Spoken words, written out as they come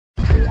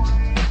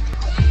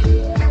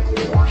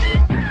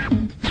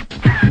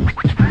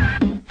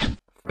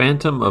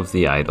Phantom of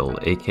the Idol,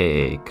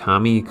 aka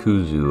Kami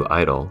Kuzu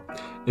Idol,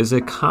 is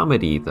a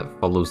comedy that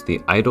follows the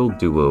idol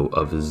duo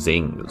of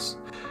ZINGS.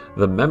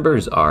 The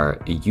members are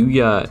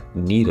Yuuya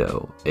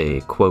Niyodo,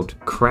 a quote,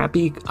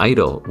 crappy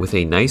idol with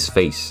a nice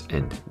face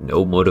and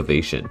no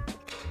motivation.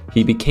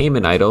 He became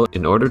an idol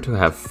in order to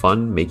have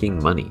fun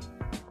making money.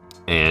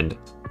 And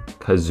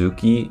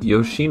Kazuki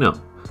Yoshino,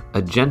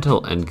 a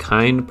gentle and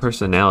kind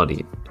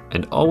personality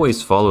and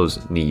always follows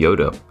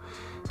Niyodo.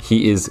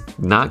 He is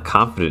not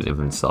confident in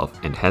himself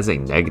and has a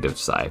negative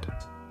side.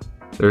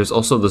 There is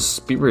also the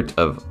spirit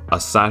of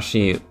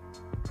Asahi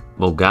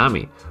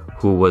Mogami,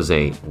 who was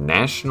a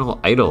national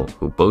idol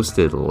who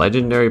boasted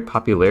legendary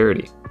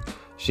popularity.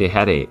 She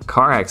had a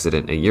car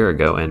accident a year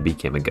ago and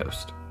became a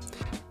ghost.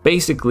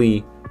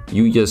 Basically,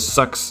 Yuuya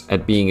sucks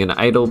at being an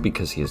idol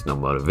because he has no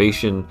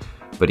motivation,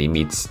 but he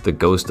meets the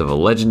ghost of a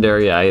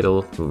legendary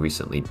idol who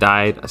recently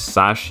died,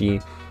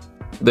 Asahi.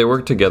 They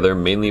work together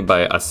mainly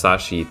by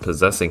Asahi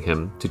possessing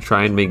him to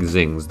try and make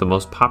ZINGS the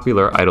most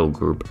popular idol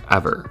group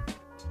ever.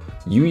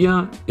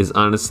 Yuuya is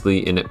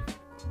honestly in it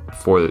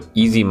for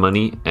easy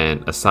money,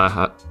 and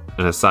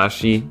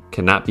Asahi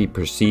cannot be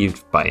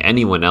perceived by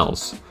anyone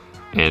else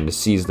and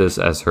sees this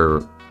as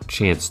her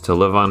chance to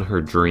live on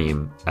her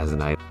dream as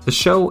an idol. The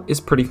show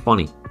is pretty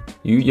funny,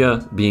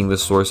 Yuuya being the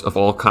source of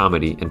all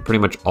comedy and pretty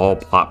much all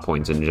plot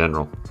points in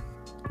general.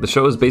 The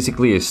show is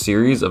basically a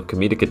series of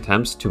comedic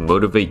attempts to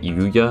motivate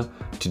Yuuya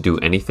to do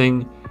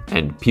anything,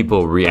 and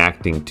people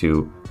reacting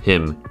to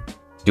him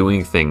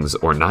doing things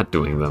or not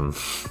doing them.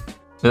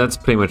 And that's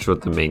pretty much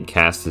what the main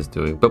cast is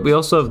doing. But we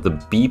also have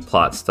the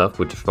B-plot stuff,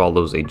 which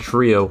follows a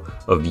trio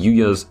of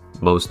Yuuya's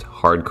most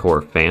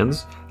hardcore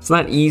fans. It's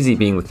not easy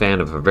being the fan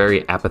of a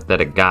very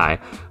apathetic guy,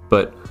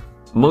 but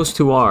most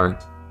who are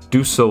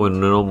do so in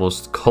an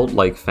almost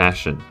cult-like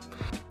fashion.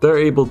 They're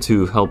able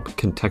to help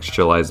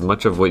contextualize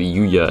much of what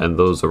Yuuya and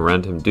those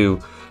around him do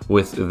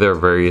with their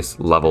various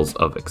levels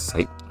of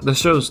excitement.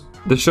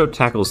 The show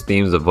tackles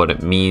themes of what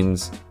it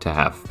means to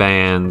have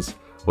fans,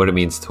 what it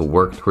means to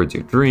work towards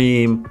your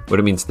dream, what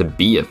it means to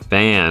be a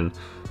fan.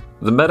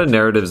 The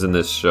meta-narratives in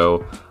this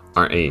show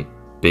aren't a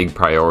big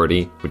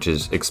priority, which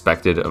is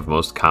expected of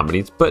most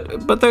comedies,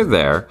 but they're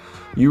there.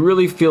 You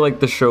really feel like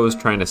the show is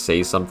trying to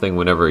say something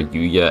whenever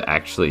Yuuya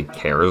actually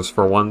cares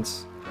for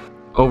once.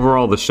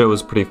 Overall, the show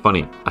is pretty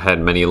funny. I had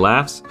many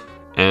laughs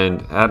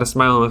and had a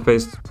smile on my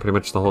face pretty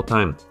much the whole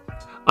time.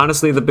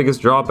 Honestly, the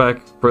biggest drawback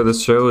for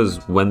this show is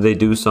when they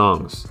do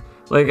songs.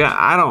 Like,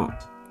 I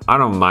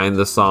don't mind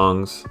the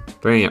songs.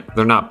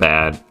 They're not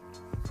bad,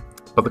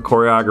 but the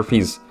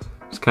choreography's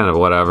just kind of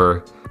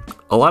whatever.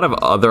 A lot of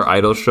other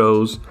idol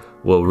shows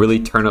will really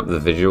turn up the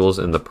visuals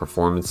and the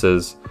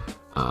performances,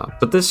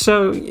 but this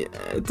show,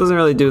 it doesn't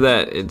really do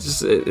that.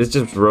 It's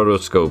just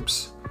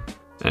rotoscopes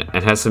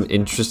and has some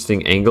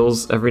interesting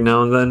angles every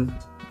now and then,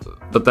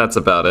 but that's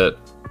about it.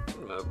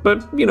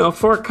 But you know,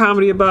 for a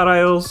comedy about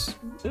idols,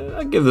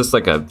 I give this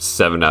like a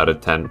 7 out of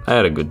 10. I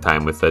had a good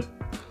time with it.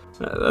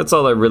 That's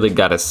all I really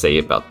gotta say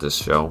about this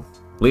show.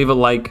 Leave a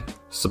like,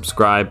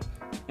 subscribe,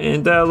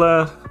 and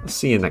I'll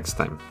see you next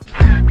time.